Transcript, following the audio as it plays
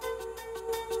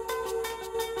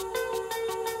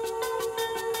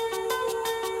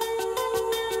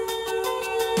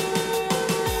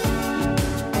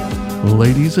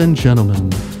Ladies and gentlemen,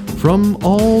 from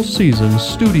All Seasons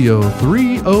Studio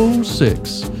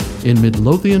 306 in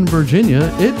Midlothian,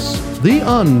 Virginia, it's The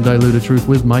Undiluted Truth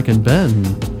with Mike and Ben.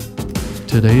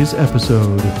 Today's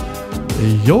episode,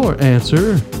 Your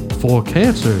Answer for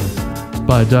Cancer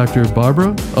by Dr.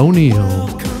 Barbara O'Neill.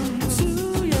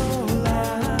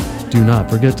 Do not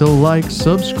forget to like,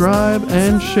 subscribe,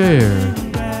 and share.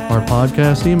 Our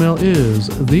podcast email is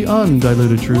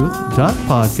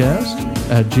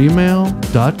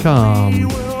theundilutedtruth.podcast@gmail.com.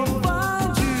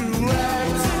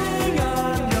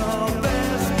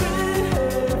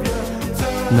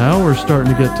 Now we're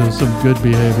starting to get to some good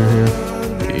behavior here.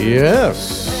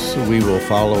 Yes, we will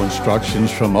follow instructions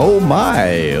from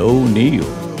my O'Neill.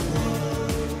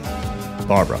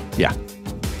 Barbara, yeah.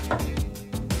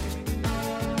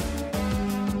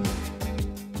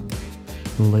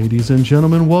 Ladies and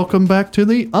gentlemen, welcome back to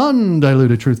The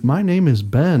Undiluted Truth. My name is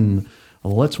Ben.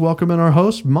 Let's welcome in our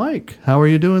host, Mike. How are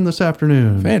you doing this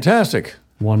afternoon? Fantastic.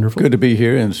 Wonderful. Good to be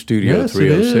here in Studio Yes,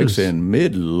 306 it is. in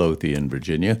Midlothian,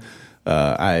 Virginia.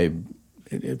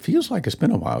 It feels like it's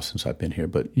been a while since I've been here,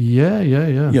 but Yeah.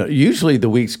 usually the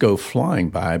weeks go flying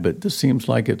by, but this seems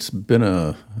like it's been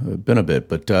a bit.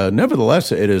 But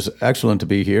nevertheless, it is excellent to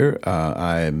be here.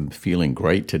 I'm feeling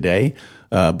great today,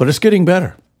 but it's getting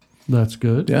better. That's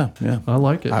good. Yeah. I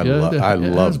like it. I it love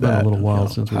has been that. a little while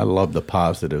since I love the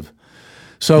positive.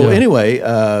 So anyway,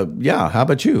 how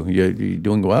about you? You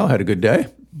doing well? Had a good day?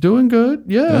 Doing good.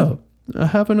 Yeah.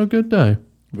 Having a good day.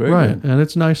 Very right. good. And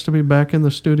it's nice to be back in the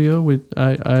studio.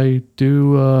 I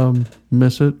do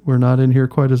miss it. We're not in here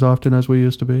quite as often as we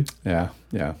used to be. Yeah.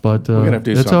 But We're gonna have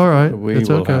to do it's something. all right. We It's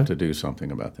will okay. have to do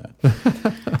something about that.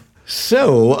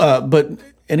 So, but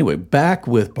anyway, back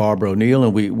with Barbara O'Neill,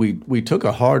 and we took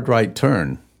a hard right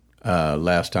turn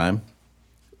last time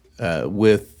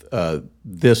with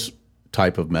this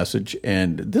type of message,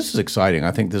 and this is exciting.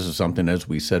 I think this is something, as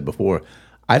we said before,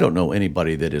 I don't know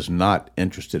anybody that is not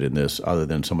interested in this other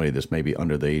than somebody that's maybe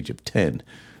under the age of 10.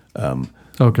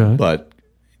 Okay. But,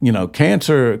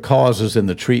 cancer causes and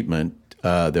the treatment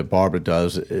that Barbara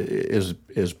does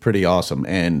is pretty awesome.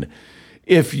 And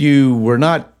if you were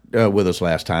not with us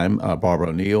last time, Barbara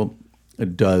O'Neill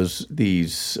does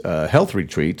these health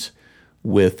retreats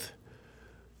with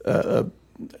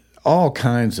all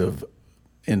kinds of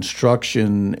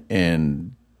instruction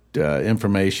and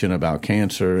information about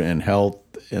cancer and health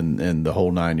and the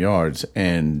whole nine yards.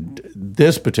 And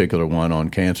this particular one on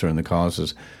cancer and the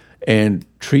causes and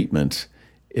treatments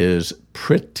is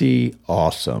pretty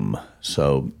awesome.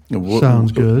 So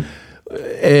Sounds good.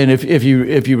 And if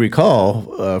you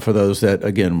recall, for those that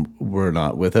again were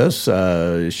not with us,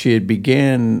 she had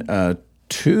began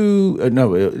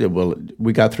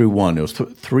we got through one. It was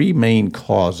three main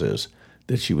causes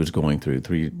that she was going through,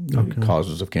 three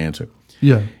causes of cancer.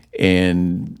 Yeah.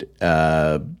 And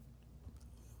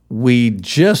we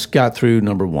just got through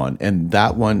number one, and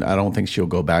that one I don't think she'll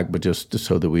go back, but just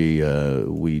so that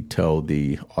we tell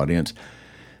the audience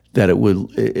that it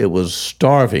was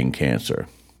starving cancer,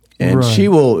 and Right. she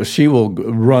will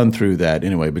run through that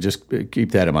anyway. But just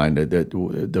keep that in mind that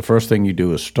the first thing you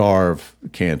do is starve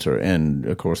cancer, and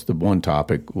of course the one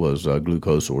topic was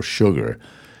glucose or sugar.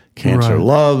 Cancer Right.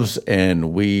 loves,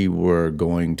 and we were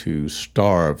going to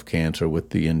starve cancer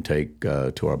with the intake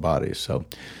to our bodies. So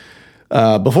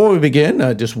before we begin,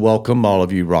 just welcome all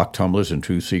of you rock tumblers and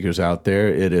truth seekers out there.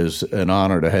 It is an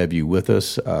honor to have you with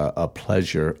us, a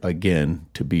pleasure again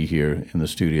to be here in the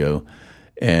studio.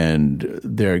 And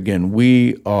there again,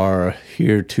 we are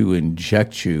here to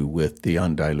inject you with the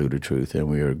undiluted truth, and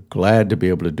we are glad to be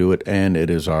able to do it, and it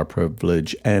is our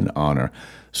privilege and honor.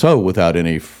 So without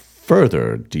any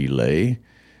further delay,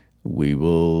 we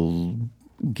will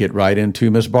get right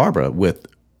into Miss Barbara with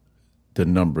the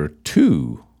number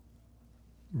two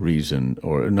reason,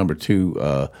 or number two,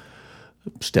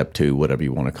 step two, whatever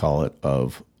you want to call it,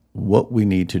 of what we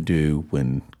need to do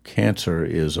when cancer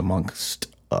is amongst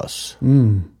us.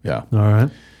 Yeah. All right.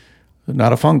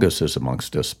 Not a fungus is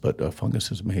amongst us, but a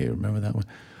fungus is me. Remember that one?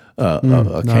 A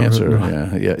not cancer.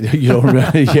 really. Yeah. You don't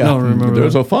remember? Yeah. Don't remember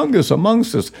There's that. a fungus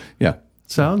amongst us. Yeah.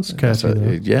 Sounds catchy,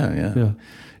 though. Yeah.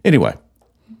 Anyway,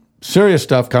 serious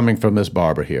stuff coming from Miss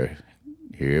Barbara here.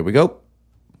 Here we go.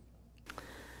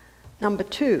 Number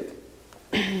 2,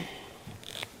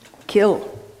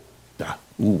 kill.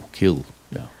 Kill.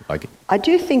 Yeah, like it. I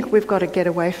do think we've got to get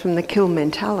away from the kill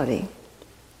mentality.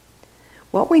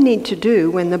 What we need to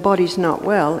do when the body's not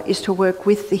well is to work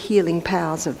with the healing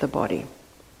powers of the body.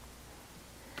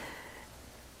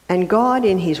 And God,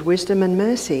 in his wisdom and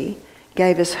mercy,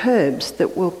 gave us herbs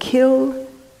that will kill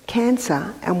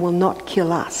cancer and will not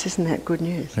kill us. Isn't that good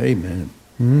news? Amen.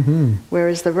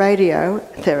 Whereas the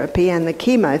radiotherapy and the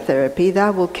chemotherapy, they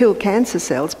will kill cancer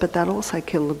cells, but they'll also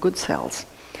kill the good cells.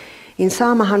 In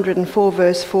Psalm 104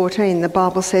 verse 14, the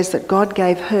Bible says that God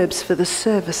gave herbs for the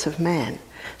service of man.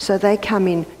 So they come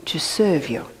in to serve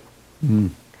you.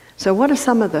 So what are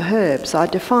some of the herbs? I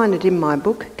define it in my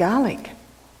book, garlic.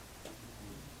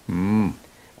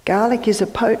 Garlic is a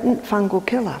potent fungal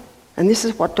killer. And this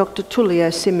is what Dr.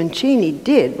 Tullio Simoncini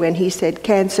did when he said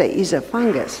cancer is a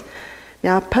fungus.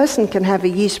 Now, a person can have a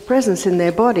yeast presence in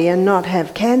their body and not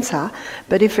have cancer,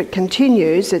 but if it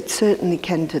continues, it certainly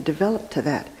can develop to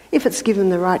that, if it's given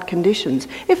the right conditions.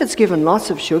 If it's given lots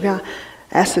of sugar,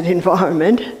 acid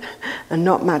environment, and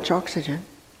not much oxygen.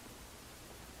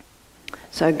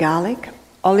 So garlic,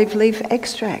 olive leaf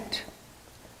extract,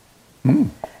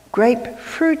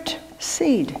 grapefruit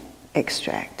seed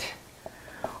extract,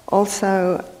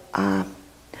 also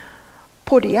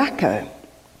portiaco.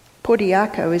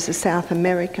 Portiaco is a South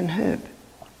American herb.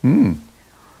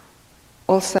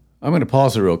 Also, I'm going to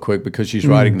pause it real quick because she's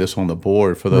writing this on the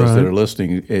board for those that are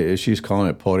listening. She's calling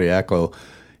it portiaco.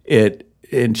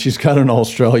 And she's got an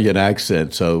Australian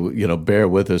accent, so bear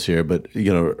with us here. But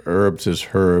herbs is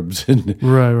herbs, and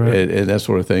and that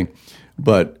sort of thing.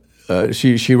 But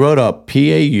she wrote up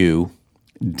PAUD,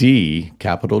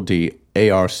 capital D,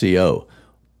 ARCO,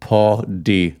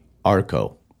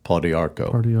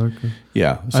 Portiarco.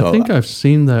 Yeah. So I think I've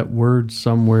seen that word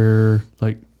somewhere.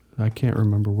 Like I can't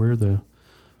remember where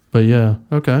but yeah.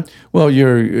 Okay. Well,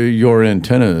 your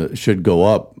antenna should go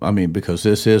up. I mean, because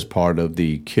this is part of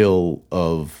the kill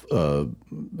of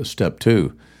step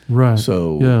 2. Right.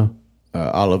 So yeah.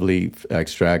 Olive leaf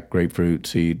extract, grapefruit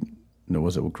seed. No,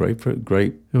 was it grapefruit?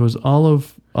 Grape. It was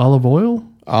olive oil.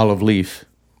 Olive leaf.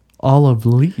 Olive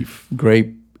leaf.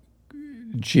 Grape.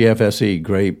 GFSE.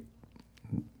 Grape.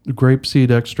 Grape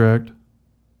seed extract.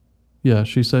 Yeah,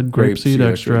 she said grape seed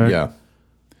extract. Yeah.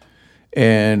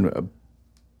 And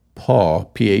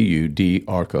P-A-U-D,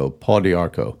 Arco,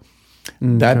 Portiarco.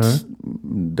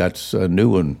 That's a new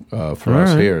one for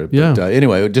us here. But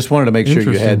anyway, just wanted to make sure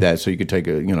you had that so you could take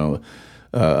a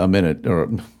minute,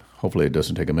 or hopefully it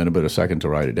doesn't take a minute, but a second to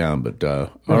write it down. But all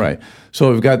right.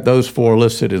 So we've got those 4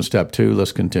 listed in step 2.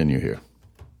 Let's continue here.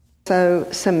 So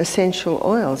some essential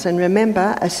oils. And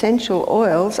remember, essential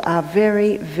oils are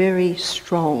very, very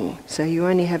strong. So you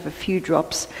only have a few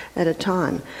drops at a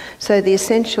time. So the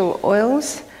essential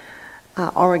oils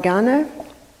are oregano.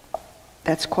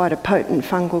 That's quite a potent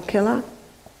fungal killer.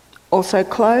 Also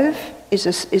clove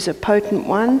is a potent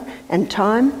one, and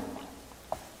thyme.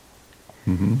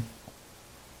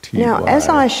 Now, as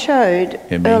I showed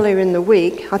earlier in the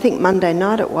week, I think Monday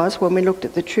night it was, when we looked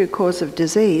at the true cause of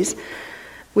disease,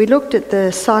 we looked at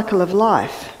the cycle of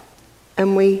life,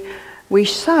 and we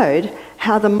showed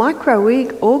how the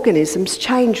microorganisms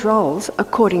change roles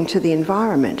according to the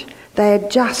environment. They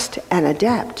adjust and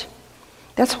adapt.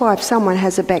 That's why if someone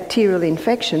has a bacterial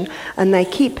infection and they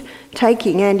keep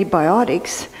taking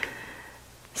antibiotics,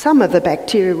 some of the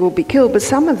bacteria will be killed, but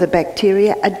some of the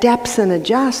bacteria adapts and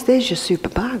adjusts. There's your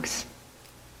superbugs.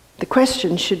 The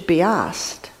question should be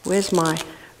asked, where's my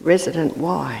resident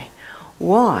why?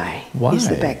 Why is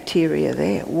the bacteria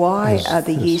there? Why are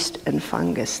the yeast and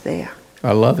fungus there?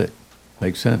 I love it.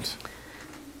 Makes sense.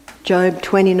 Job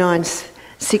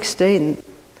 29:16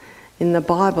 in the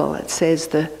Bible, it says,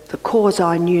 the cause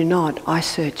I knew not, I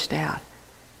searched out.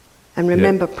 And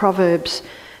remember Proverbs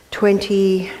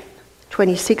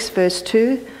 26 verse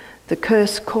 2, the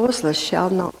curse causeless shall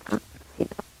not.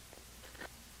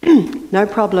 No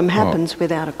problem happens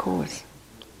without a cause.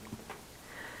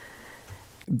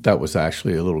 That was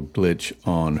actually a little glitch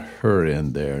on her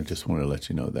end there. Just want to let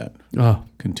you know that.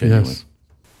 Continuing. Yes.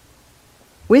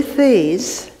 With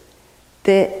these,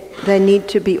 they need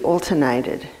to be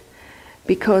alternated,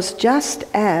 because just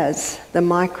as the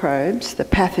microbes, the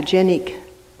pathogenic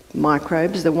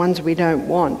microbes, the ones we don't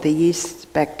want, the yeasts,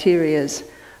 bacterias,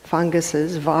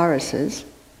 funguses, viruses,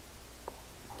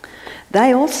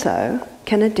 they also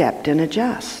can adapt and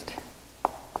adjust.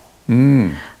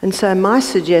 And so my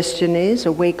suggestion is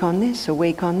a week on this, a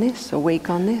week on this, a week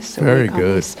on this, a Very week on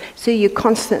good. this. So you're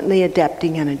constantly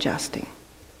adapting and adjusting.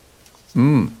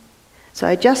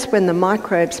 So just when the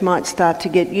microbes might start to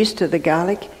get used to the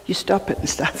garlic, you stop it and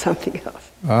start something else.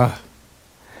 I'm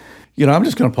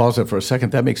just going to pause there for a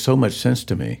second. That makes so much sense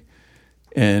to me.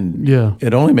 And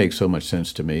it only makes so much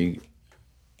sense to me,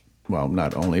 well,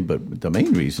 not only, but the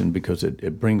main reason, because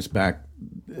it brings back,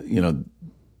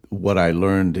 what I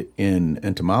learned in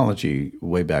entomology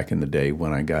way back in the day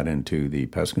when I got into the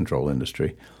pest control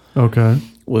industry. Okay.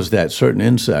 Was that certain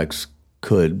insects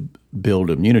could build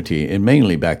immunity, and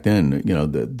mainly back then,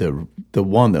 the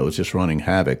one that was just running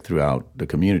havoc throughout the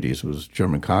communities was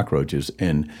German cockroaches,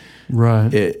 and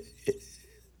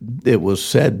it was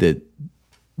said that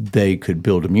they could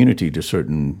build immunity to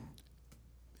certain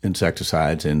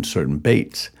insecticides and certain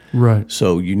baits. Right.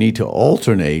 So you need to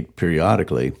alternate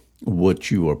periodically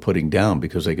what you are putting down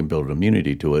because they can build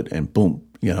immunity to it, and boom,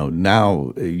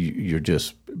 now you're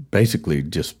just basically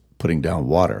just putting down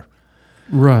water.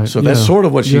 Right. So that's sort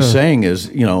of what she's saying is,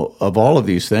 of all of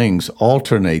these things,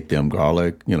 alternate them: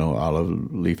 garlic,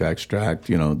 olive leaf extract,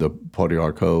 the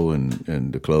Podiarco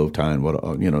and the clove, thyme,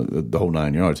 the whole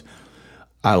 9 yards.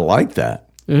 I like that.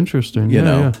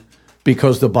 Interesting.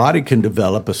 Because the body can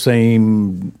develop a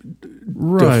same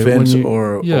defense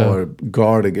or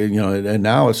guard, and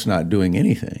now it's not doing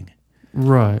anything.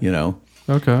 Right.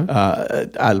 Okay.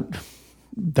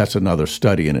 That's another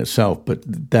study in itself, but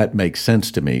that makes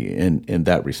sense to me in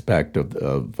that respect of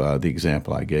the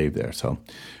example I gave there. So,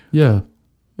 yeah.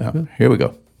 Here we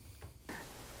go.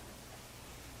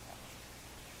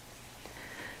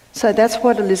 So that's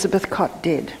what Elizabeth Cott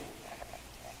did.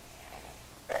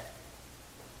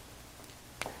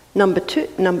 Number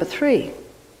 3,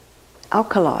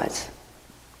 alkalize.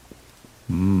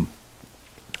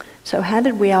 So how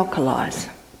did we alkalize?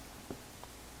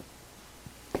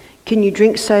 Can you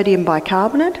drink sodium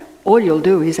bicarbonate? All you'll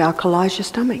do is alkalize your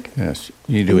stomach. Yes,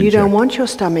 you do. And you don't want your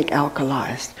stomach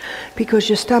alkalized because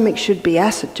your stomach should be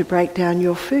acid to break down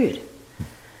your food.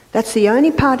 That's the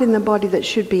only part in the body that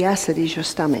should be acid is your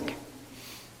stomach.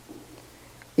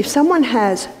 If someone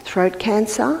has throat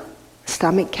cancer,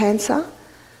 stomach cancer,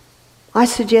 I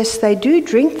suggest they do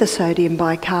drink the sodium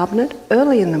bicarbonate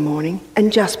early in the morning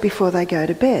and just before they go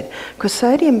to bed, because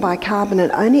sodium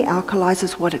bicarbonate only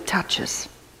alkalizes what it touches.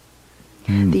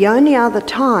 The only other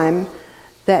time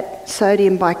that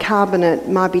sodium bicarbonate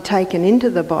might be taken into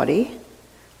the body,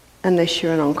 unless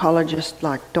you're an oncologist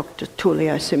like Dr.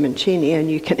 Tullio Simoncini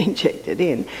and you can inject it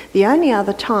in, the only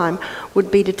other time would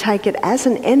be to take it as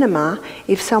an enema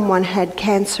if someone had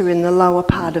cancer in the lower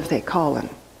part of their colon.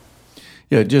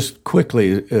 Yeah, just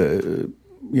quickly,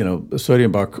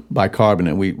 sodium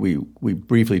bicarbonate, we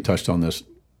briefly touched on this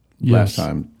last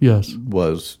time. Yes.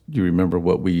 Do you remember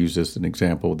what we used as an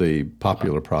example, the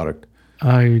popular product?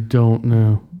 I don't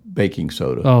know. Baking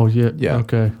soda. Oh, yeah.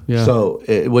 Okay, yeah. So,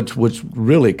 which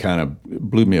really kind of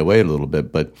blew me away a little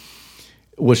bit, but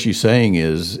what she's saying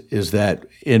is that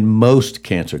in most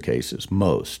cancer cases,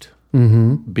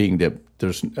 being that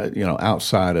there's,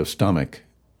 outside of stomach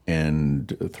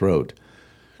and throat,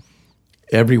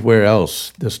 everywhere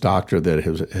else, this doctor that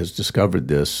has discovered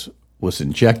this was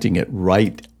injecting it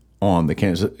right on the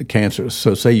cancer.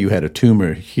 So say you had a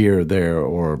tumor here, there,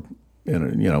 or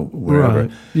wherever.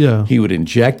 Right. Yeah. He would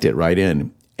inject it right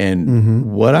in.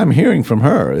 And what I'm hearing from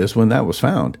her is when that was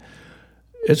found,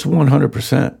 it's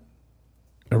 100%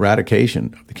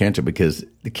 eradication of the cancer because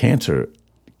the cancer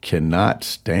cannot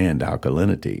stand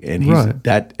alkalinity. And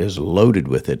that is loaded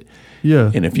with it.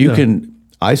 Yeah. And if you can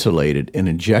isolate it and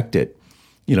inject it,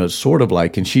 it's sort of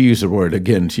like, and she used the word,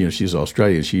 again, she's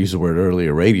Australian, she used the word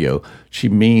earlier, radio. She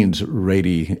means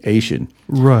radiation.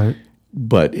 Right.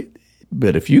 But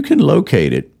if you can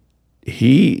locate it,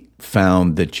 he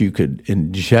found that you could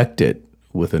inject it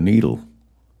with a needle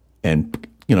and,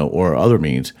 or other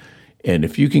means. And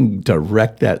if you can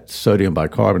direct that sodium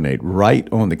bicarbonate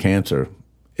right on the cancer,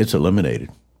 it's eliminated.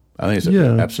 I think it's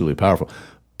absolutely powerful.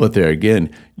 But there again,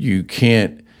 you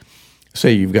can't,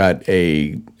 say you've got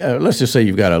let's just say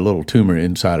you've got a little tumor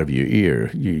inside of your ear.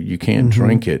 You can't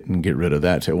drink it and get rid of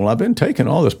that. Say, well, I've been taking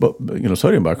all this,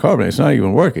 sodium bicarbonate. It's not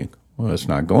even working. Well, it's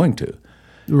not going to.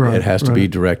 Right. It has to be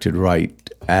directed right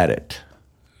at it.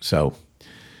 So,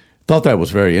 thought that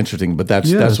was very interesting. But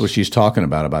that's what she's talking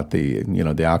about the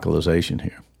the alkalization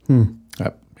here.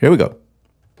 Here we go.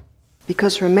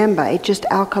 Because remember, it just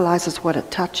alkalizes what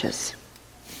it touches.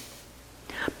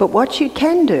 But what you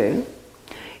can do,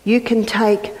 you can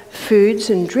take foods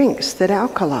and drinks that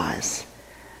alkalize.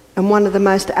 And one of the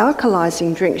most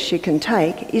alkalizing drinks you can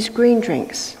take is green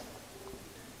drinks.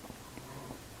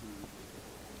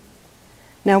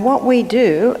 Now what we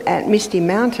do at Misty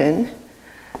Mountain,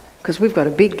 because we've got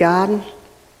a big garden,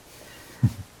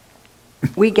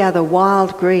 we gather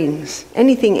wild greens,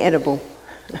 anything edible,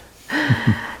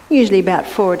 usually about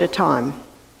 4 at a time.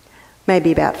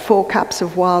 Maybe about 4 cups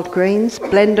of wild greens,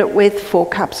 blend it with 4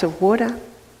 cups of water,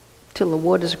 till the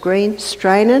water's green,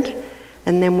 strain it,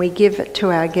 and then we give it to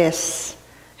our guests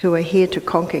who are here to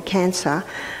conquer cancer.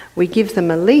 We give them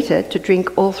a litre to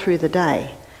drink all through the day.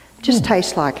 It just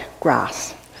tastes like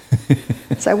grass.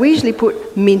 So we usually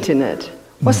put mint in it,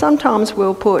 Or sometimes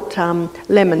we'll put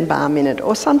lemon balm in it,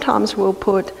 or sometimes we'll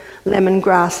put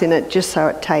lemongrass in it just so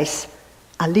it tastes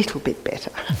a little bit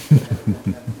better.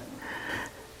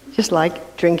 Just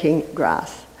like drinking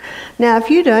grass. Now, if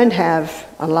you don't have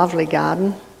a lovely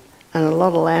garden and a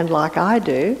lot of land like I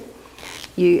do,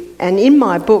 and in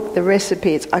my book, the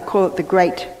recipe, I call it the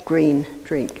Great Green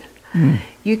Drink.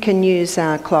 You can use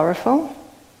chlorophyll,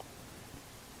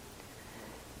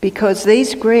 because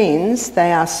these greens,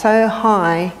 they are so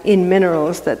high in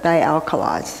minerals that they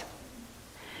alkalize.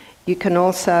 You can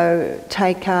also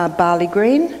take barley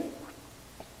green.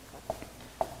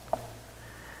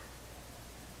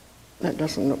 That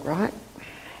doesn't look right.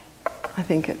 I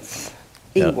think it's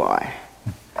EY.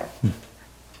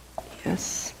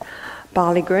 Yes.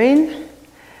 Barley green.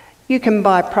 You can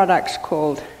buy products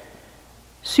called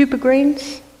super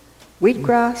greens,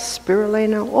 wheatgrass,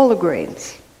 spirulina, all the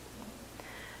greens.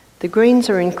 The greens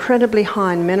are incredibly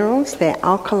high in minerals. They're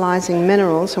alkalizing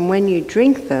minerals, and when you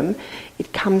drink them,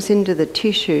 it comes into the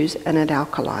tissues and it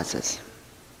alkalizes.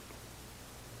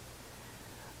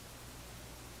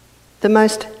 The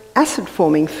most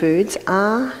acid-forming foods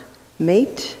are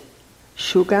meat,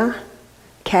 sugar,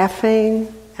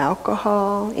 caffeine,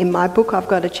 alcohol. In my book, I've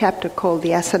got a chapter called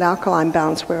The Acid-Alkaline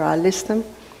Balance where I list them.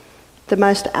 The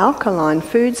most alkaline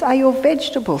foods are your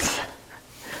vegetables.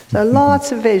 So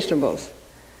lots of vegetables.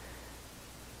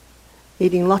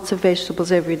 Eating lots of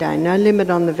vegetables every day. No limit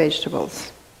on the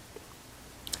vegetables.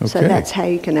 Okay. So that's how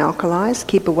you can alkalize,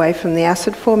 keep away from the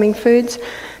acid-forming foods.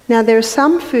 Now, there are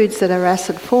some foods that are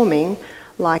acid-forming,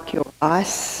 like your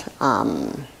rice,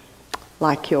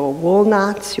 like your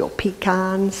walnuts, your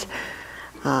pecans,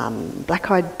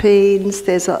 black-eyed peas.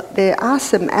 There are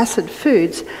some acid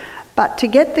foods, but to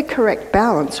get the correct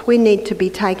balance, we need to be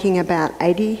taking about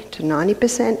 80 to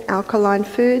 90% alkaline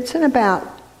foods and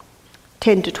about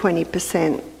 10 to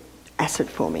 20%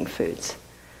 acid-forming foods.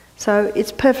 So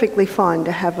it's perfectly fine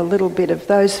to have a little bit of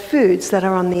those foods that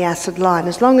are on the acid line,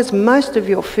 as long as most of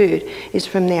your food is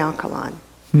from the alkaline.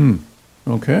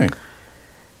 Okay.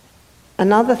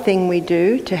 Another thing we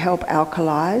do to help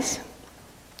alkalize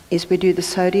is we do the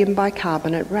sodium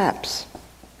bicarbonate wraps.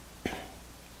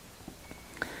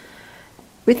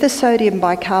 With the sodium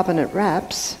bicarbonate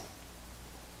wraps,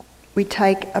 we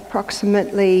take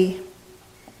approximately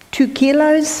 2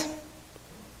 kilos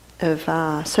of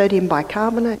sodium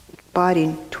bicarbonate. You can buy it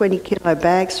in 20 kilo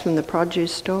bags from the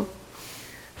produce store.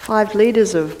 5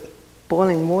 litres of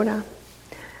boiling water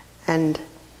and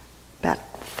about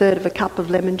a third of a cup of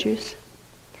lemon juice.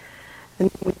 And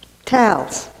then we get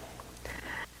towels.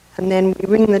 And then we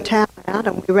wring the towel out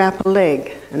and we wrap a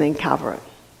leg and then cover it.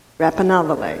 Wrap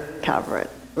another leg, cover it.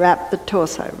 Wrap the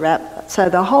torso, so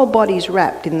the whole body's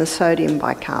wrapped in the sodium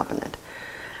bicarbonate.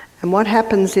 And what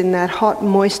happens in that hot,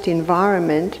 moist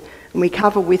environment, and we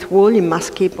cover with wool, you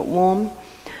must keep it warm.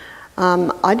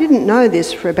 I didn't know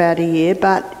this for about a year,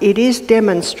 but it is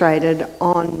demonstrated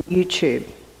on YouTube.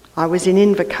 I was in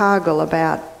Invercargill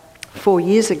about 4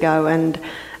 years ago, and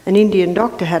an Indian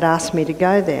doctor had asked me to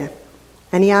go there.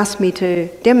 And he asked me to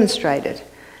demonstrate it.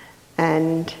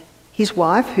 And his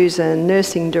wife, who's a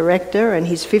nursing director, and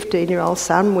his 15-year-old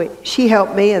son, she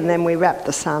helped me, and then we wrapped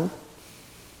the son.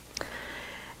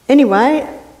 Anyway,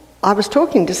 I was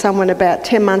talking to someone about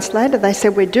 10 months later. They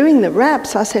said, we're doing the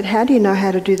wraps. I said, how do you know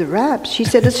how to do the wraps? She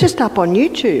said, it's just up on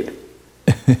YouTube.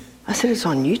 I said, it's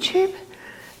on YouTube?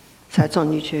 So it's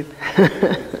on YouTube.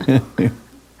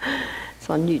 It's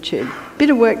on YouTube. Bit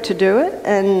of work to do it,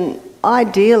 and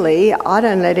ideally, I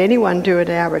don't let anyone do it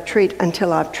at our retreat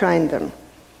until I've trained them,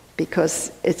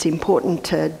 because it's important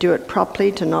to do it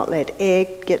properly, to not let air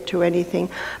get to anything.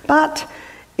 But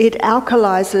it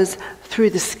alkalizes through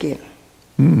the skin.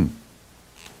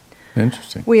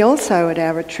 Interesting. We also, at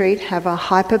our retreat, have a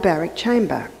hyperbaric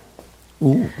chamber.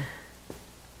 Ooh.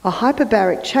 A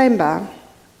hyperbaric chamber...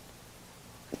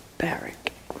 A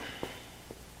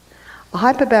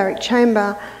hyperbaric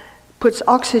chamber puts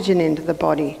oxygen into the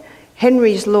body.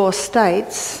 Henry's law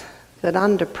states that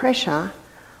under pressure,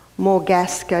 more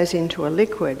gas goes into a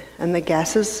liquid, and the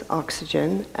gas is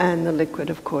oxygen, and the liquid,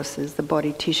 of course, is the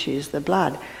body tissues, the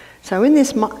blood. So in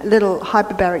this little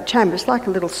hyperbaric chamber, it's like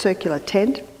a little circular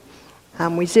tent.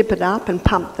 We zip it up and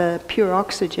pump the pure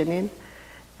oxygen in,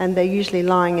 and they're usually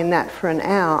lying in that for an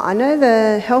hour. I know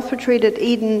the health retreat at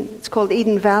Eden, it's called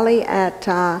Eden Valley at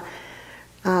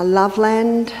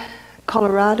Loveland,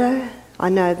 Colorado. I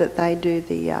know that they do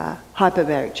the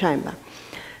hyperbaric chamber.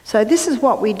 So this is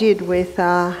what we did with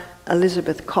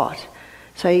Elizabeth Cott.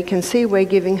 So you can see we're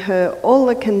giving her all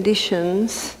the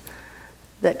conditions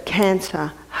that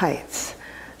cancer hates.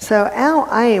 So our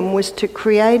aim was to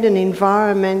create an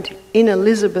environment in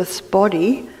Elizabeth's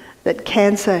body that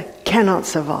cancer cannot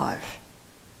survive.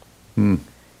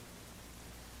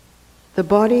 The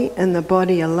body and the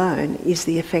body alone is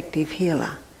the effective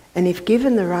healer. And if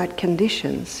given the right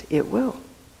conditions, it will.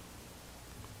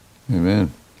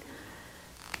 Amen.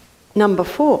 Number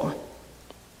 4,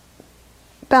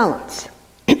 balance.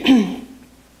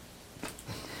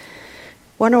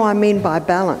 What do I mean by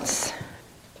balance?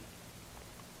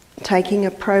 Taking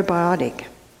a probiotic.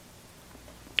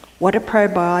 What a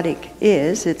probiotic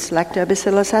is, it's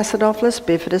Lactobacillus acidophilus,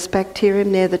 Bifidus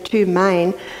bacterium. They're the two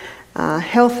main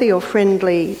healthy or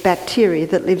friendly bacteria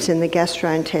that lives in the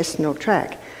gastrointestinal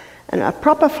tract. And a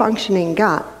proper functioning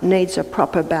gut needs a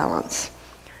proper balance.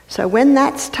 So when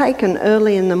that's taken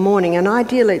early in the morning, and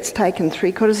ideally it's taken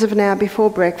 3/4 of an hour before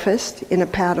breakfast in a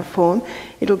powder form,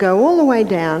 it'll go all the way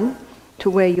down to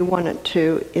where you want it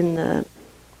to in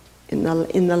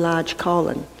the large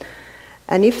colon.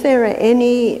 And if there are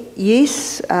any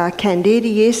yeasts, candida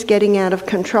yeast getting out of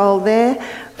control there,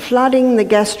 flooding the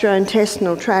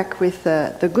gastrointestinal tract with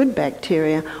the good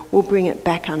bacteria will bring it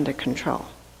back under control.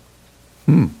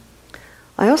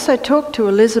 I also talked to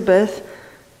Elizabeth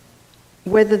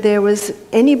whether there was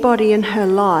anybody in her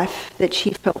life that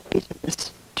she felt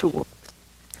bitterness towards.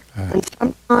 And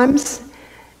sometimes,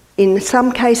 in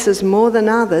some cases more than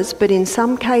others, but in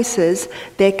some cases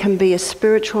there can be a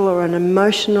spiritual or an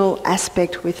emotional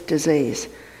aspect with disease.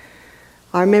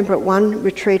 I remember at one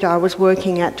retreat I was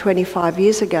working at 25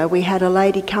 years ago, we had a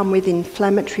lady come with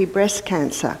inflammatory breast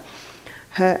cancer.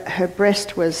 Her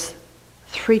breast was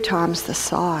 3 times the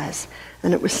size,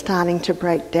 and it was starting to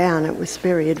break down. It was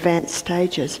very advanced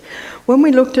stages. When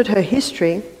we looked at her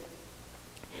history,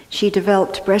 she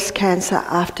developed breast cancer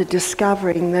after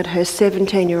discovering that her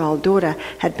 17-year-old daughter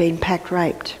had been pack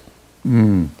raped.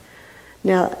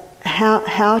 Now,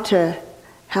 how to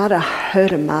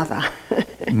hurt a mother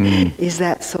is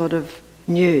that sort of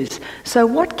news. So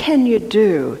what can you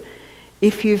do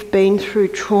if you've been through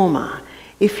trauma,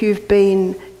 if you've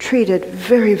been treated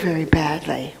very, very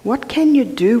badly? What can you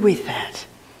do with that?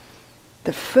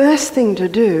 The first thing to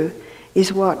do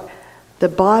is what the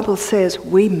Bible says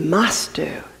we must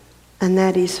do, and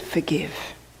that is forgive.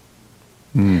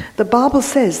 The Bible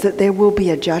says that there will be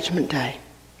a judgment day.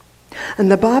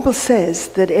 And the Bible says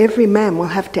that every man will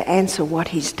have to answer what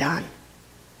he's done.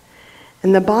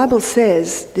 And the Bible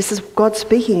says, this is God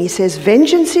speaking, he says,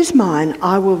 vengeance is mine,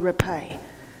 I will repay.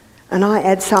 And I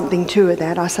add something to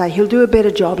that. I say, he'll do a better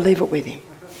job, leave it with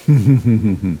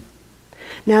him.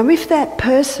 Now, if that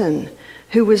person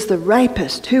who was the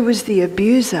rapist, who was the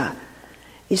abuser,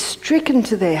 is stricken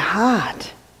to their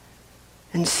heart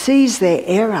and sees their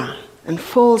error and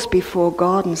falls before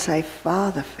God and say,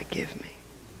 Father, forgive me,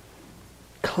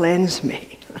 cleanse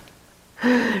me,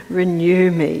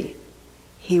 renew me,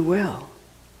 he will.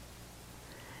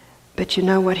 But you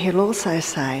know what he'll also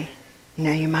say?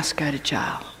 Now you must go to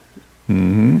jail.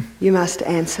 You must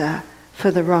answer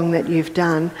for the wrong that you've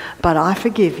done, but I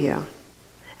forgive you.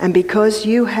 And because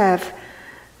you have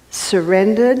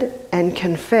surrendered and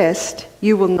confessed,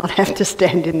 you will not have to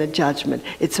stand in the judgment.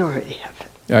 It's already happened.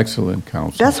 Excellent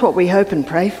counsel. That's what we hope and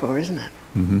pray for, isn't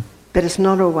it? But it's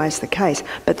not always the case.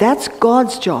 But that's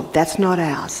God's job. That's not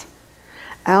ours.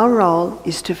 Our role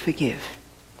is to forgive.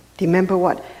 Do you remember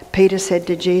what Peter said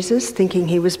to Jesus, thinking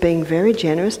he was being very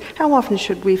generous? How often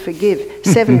should we forgive?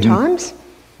 7 times?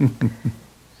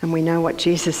 And we know what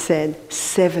Jesus said,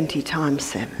 70 times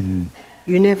 7.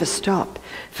 You never stop.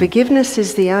 Forgiveness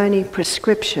is the only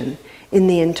prescription in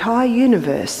the entire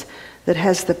universe that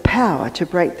has the power to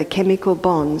break the chemical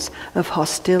bonds of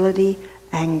hostility,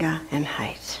 anger, and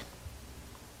hate.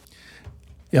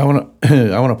 Yeah, I want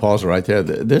to pause right there.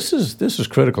 This is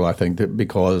critical, I think,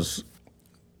 because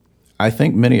I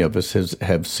think many of us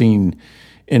have seen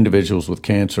individuals with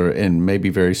cancer and maybe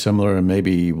very similar, and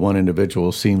maybe one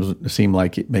individual seemed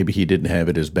like maybe he didn't have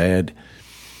it as bad,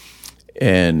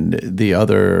 and the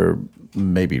other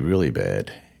maybe really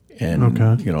bad. And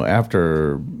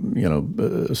after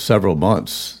several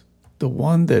months, the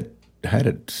one that had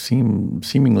it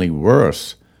seemingly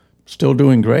worse, still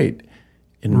doing great,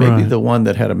 and maybe the one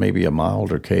that had maybe a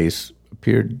milder case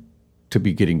appeared to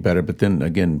be getting better, but then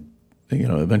again,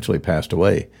 eventually passed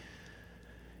away.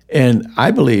 And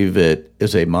I believe it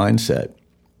is a mindset.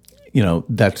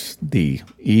 That's the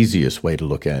easiest way to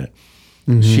look at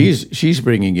it. She's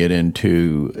bringing it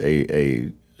into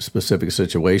a specific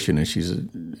situation, and she's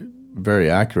very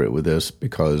accurate with this,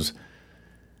 because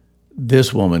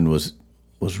this woman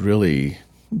was really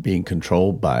being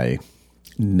controlled by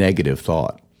negative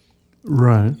thought.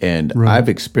 Right. And I've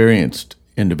experienced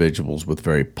individuals with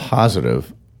very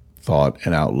positive thought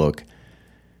and outlook.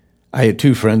 I had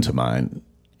two friends of mine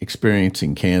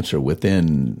experiencing cancer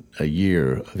within a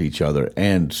year of each other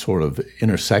and sort of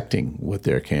intersecting with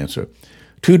their cancer.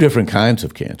 Two different kinds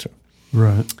of cancer.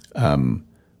 Right.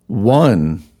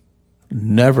 One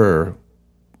never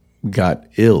got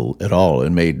ill at all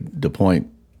and made the point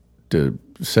to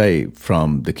say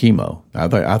from the chemo.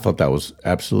 I thought that was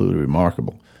absolutely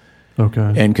remarkable.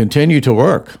 Okay. And continued to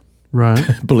work. Right.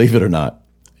 Believe it or not,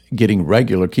 getting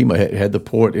regular chemo, had the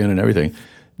port in and everything.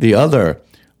 The other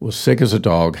was sick as a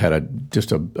dog, had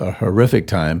just a horrific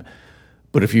time.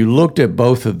 But if you looked at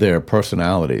both of their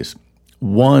personalities,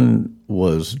 one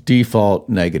was default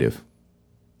negative.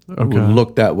 Okay.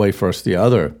 Looked that way first. The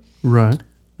other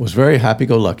was very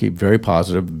happy-go-lucky, very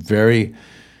positive, very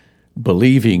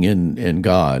believing in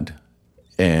God,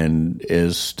 and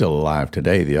is still alive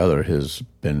today. The other has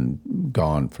been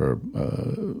gone for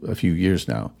a few years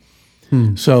now.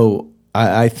 So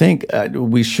I think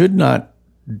we should not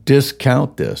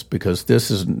discount this, because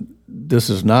this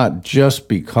is not just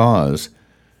because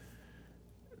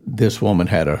this woman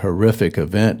had a horrific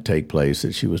event take place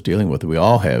that she was dealing with. We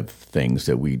all have things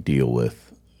that we deal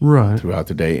with throughout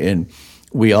the day, and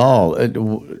we all.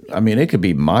 I mean, it could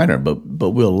be minor, but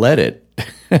we'll let it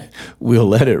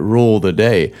rule the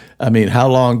day. I mean, how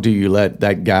long do you let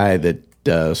that guy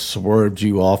that swerved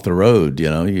you off the road? You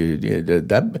know,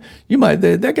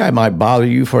 that guy might bother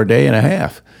you for a day and a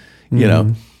half. You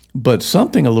know, but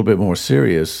something a little bit more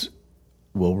serious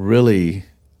will really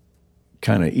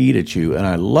kind of eat at you. And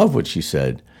I love what she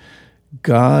said.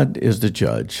 God is the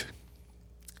judge,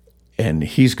 and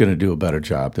he's going to do a better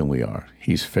job than we are.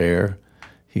 He's fair,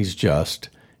 he's just.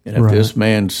 And if this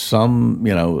man,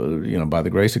 by the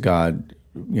grace of God,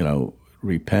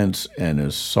 repents and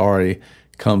is sorry,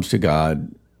 comes to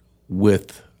God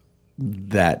with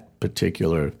that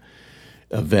particular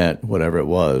event, whatever it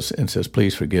was, and says,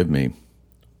 please forgive me,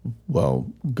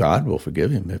 well, God will forgive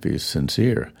him if he's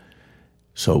sincere.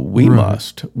 So we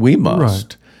must.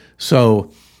 Right.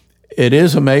 So it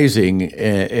is amazing,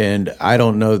 and I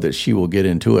don't know that she will get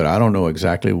into it. I don't know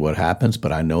exactly what happens,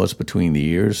 but I know it's between the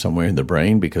ears, somewhere in the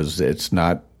brain, because it's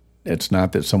not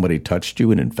that somebody touched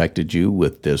you and infected you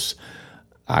with this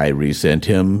I resent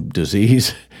him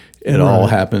disease. It all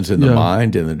happens in the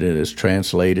mind, and it is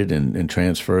translated and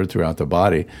transferred throughout the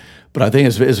body. But I think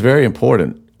it's very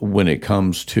important when it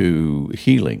comes to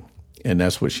healing, and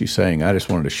that's what she's saying. I just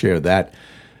wanted to share that,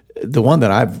 the one that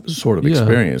I've sort of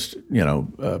experienced,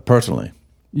 personally.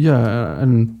 Yeah,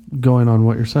 and going on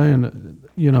what you're saying,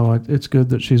 it's good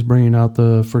that she's bringing out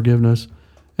the forgiveness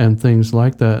and things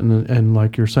like that, and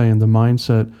like you're saying, the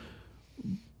mindset.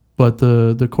 But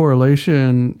the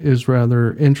correlation is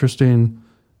rather interesting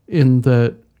in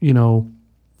that,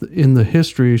 in the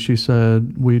history, she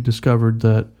said, we discovered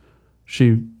that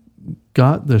she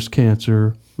got this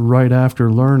cancer right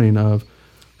after learning of.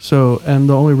 So, and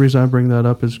the only reason I bring that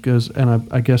up is because, and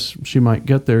I guess she might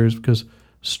get there, is because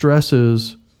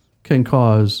stresses can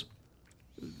cause,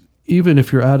 even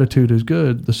if your attitude is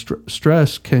good, the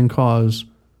stress can cause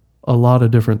a lot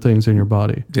of different things in your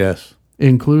body. Yes.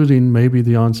 Including maybe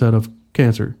the onset of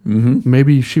cancer. Mm-hmm.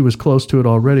 Maybe she was close to it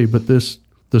already, but the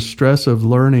stress of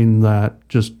learning that,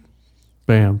 just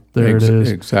bam, there it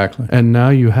is. Exactly. And now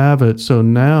you have it. So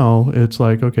now it's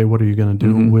like, okay, what are you going to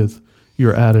do with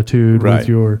your attitude, with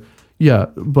your,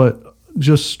 but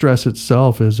just stress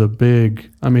itself is a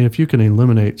big, if you can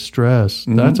eliminate stress,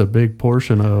 that's a big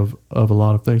portion of a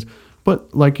lot of things.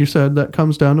 But like you said, that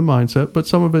comes down to mindset, but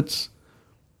some of it's,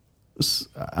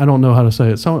 I don't know how to say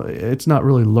it. It's not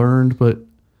really learned, but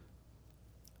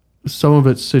some of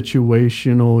it's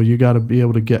situational. You got to be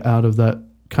able to get out of that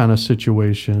kind of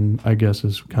situation, I guess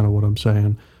is kind of what I'm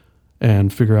saying,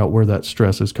 and figure out where that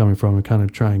stress is coming from and kind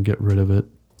of try and get rid of it.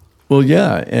 Well,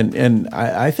 yeah, and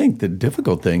I think the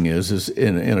difficult thing is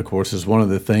and of course is one of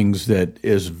the things that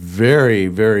is very,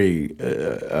 very,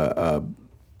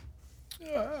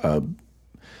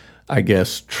 I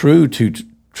guess, true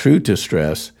to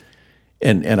stress.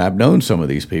 And I've known some of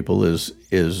these people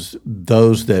is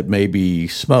those that maybe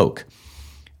smoke.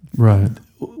 Right.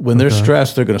 When they're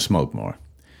stressed, they're going to smoke more.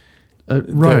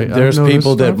 Right. There's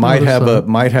people that might have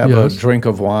a drink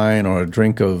of wine or a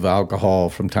drink of alcohol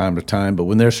from time to time, but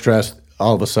when they're stressed,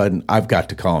 all of a sudden, I've got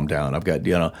to calm down.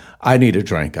 I need a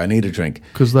drink. I need a drink.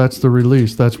 Because that's the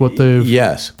release. That's what they've.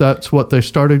 Yes. That's what they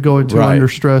started going to under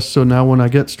stress. So now when I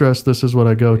get stressed, this is what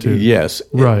I go to. Yes.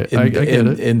 Right. I get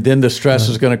it. And then the stress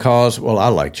is going to cause, well, I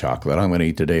like chocolate. I'm going to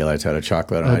eat the daylights out of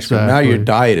chocolate and ice cream. Now your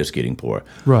diet is getting poor.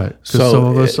 Right. Because some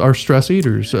of us are stress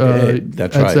eaters.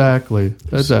 That's right. Exactly.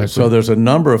 So there's a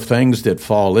number of things that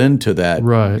fall into that,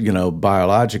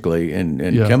 biologically and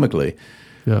chemically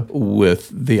with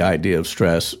the idea of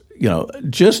stress.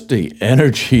 Just the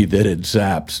energy that it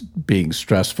zaps being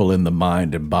stressful in the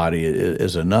mind and body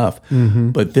is enough. Mm-hmm.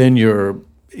 But then your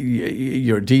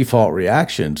default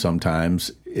reaction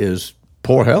sometimes is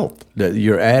poor health that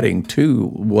you're adding to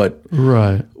what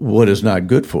is not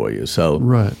good for you. So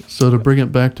So to bring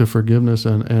it back to forgiveness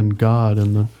and God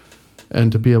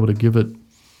and to be able to give it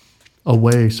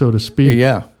away, so to speak.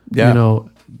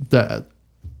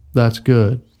 That's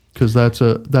good. Because that's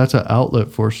an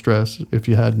outlet for stress if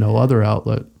you had no other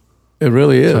outlet. It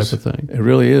really is. Type of thing. It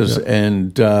really is. Yeah.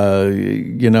 And,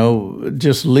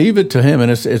 just leave it to him.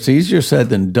 And it's easier said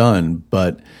than done.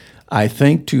 But I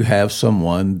think to have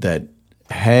someone that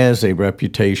has a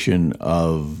reputation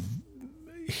of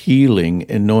healing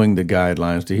and knowing the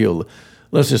guidelines to heal.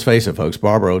 Let's just face it, folks.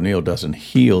 Barbara O'Neill doesn't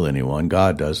heal anyone.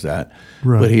 God does that.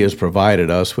 Right. But he has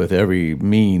provided us with every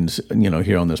means,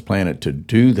 here on this planet to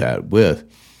do that with.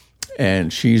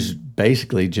 And she's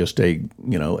basically just a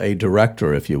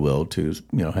director, if you will, to,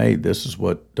 hey, this is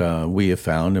what we have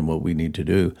found and what we need to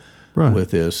do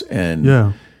with this.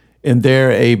 And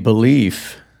they're a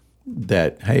belief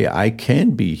that, hey, I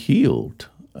can be healed.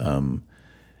 And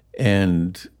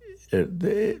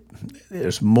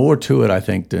there's more to it, I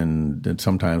think, than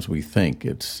sometimes we think.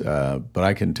 But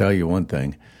I can tell you one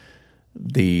thing.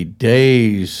 The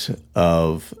days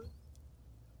of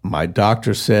my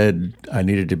doctor said I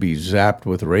needed to be zapped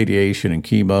with radiation and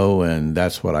chemo, and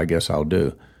that's what I guess I'll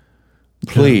do.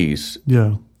 Please,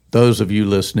 those of you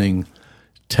listening,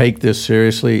 take this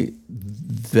seriously.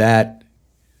 That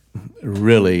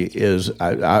really is,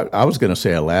 I was going to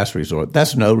say a last resort.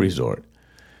 That's no resort.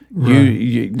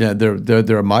 Right.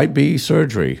 There might be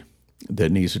surgery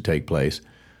that needs to take place.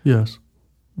 Yes.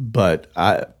 But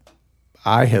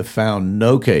I have found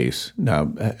no case.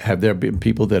 Now, have there been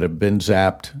people that have been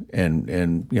zapped and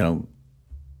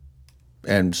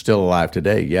still alive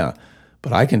today? Yeah.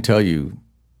 But I can tell you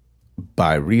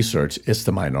by research, it's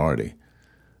the minority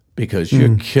because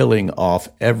you're killing off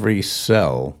every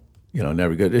cell,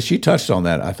 never good. She touched on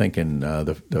that, I think, in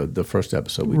the first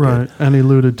episode we did. Right, and he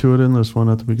alluded to it in this one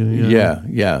at the beginning.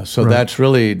 Yeah. So that's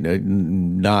really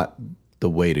not the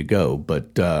way to go,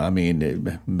 but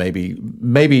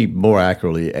maybe more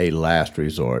accurately a last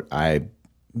resort.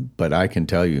 But I can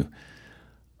tell you,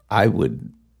 I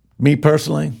would, me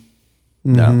personally,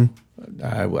 no,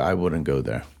 I wouldn't go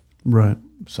there. Right.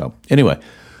 So anyway,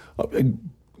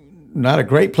 not a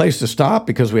great place to stop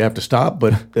because we have to stop,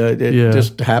 but it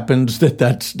just happens that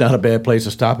that's not a bad place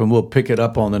to stop, and we'll pick it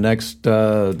up on the next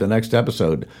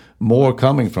episode. More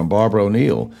coming from Barbara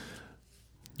O'Neill.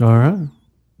 All right.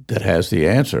 That has the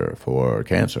answer for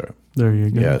cancer. There you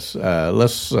go. Yes.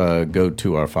 Let's go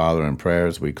to our Father in prayer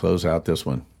as we close out this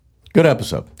one. Good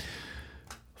episode.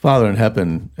 Father in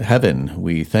heaven,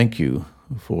 we thank you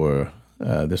for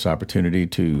this opportunity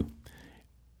to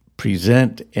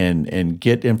present and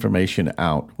get information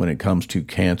out when it comes to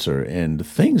cancer and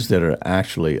things that are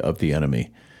actually of the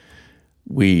enemy.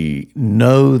 We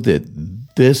know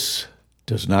that this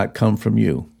does not come from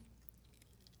you,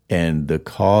 and the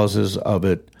causes of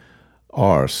it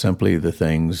are simply the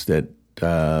things that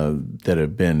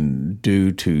have been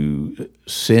due to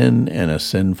sin and a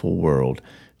sinful world.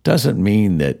 Doesn't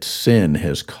mean that sin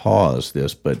has caused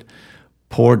this, but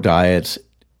poor diets,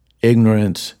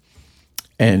 ignorance,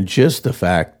 and just the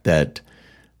fact that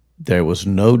there was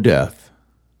no death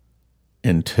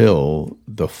until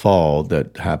the fall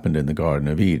that happened in the Garden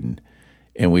of Eden.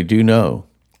 And we do know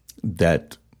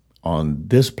that on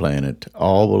this planet,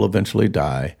 all will eventually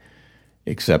die,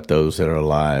 except those that are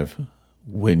alive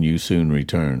when you soon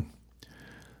return.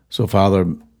 So, Father,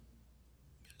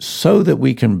 so that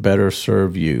we can better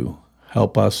serve you,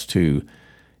 help us to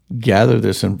gather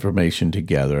this information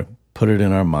together, put it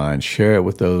in our minds, share it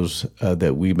with those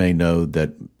that we may know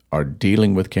that are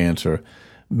dealing with cancer,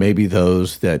 maybe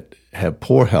those that have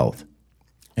poor health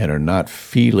and are not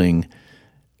feeling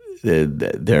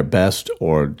their best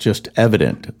or just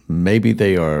evident. Maybe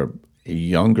they are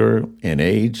younger in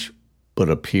age but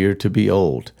appear to be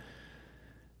old.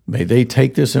 May they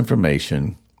take this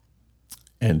information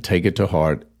and take it to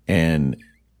heart and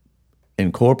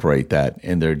incorporate that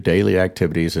in their daily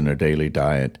activities and their daily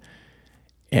diet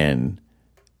and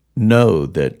know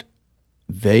that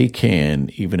they can,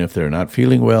 even if they're not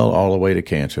feeling well all the way to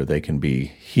cancer, they can be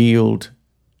healed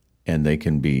and they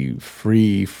can be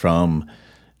free from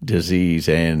disease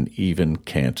and even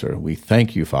cancer. We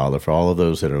thank you, Father, for all of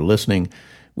those that are listening.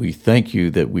 We thank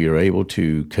you that we are able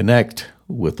to connect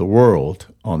with the world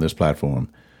on this platform.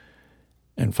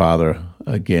 And Father,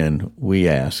 again, we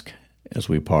ask as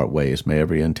we part ways, may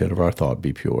every intent of our thought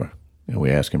be pure. And we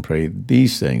ask and pray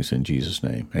these things in Jesus'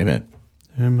 name. Amen.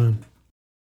 Amen.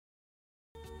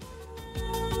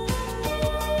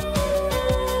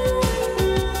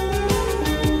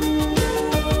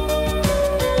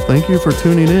 Thank you for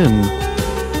tuning in.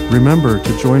 Remember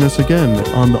to join us again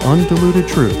on The Undiluted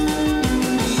Truth.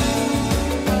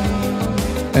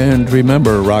 And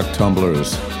remember, Rock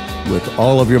Tumblers, with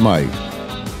all of your might,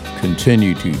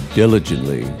 continue to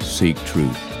diligently seek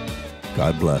truth.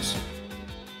 God bless.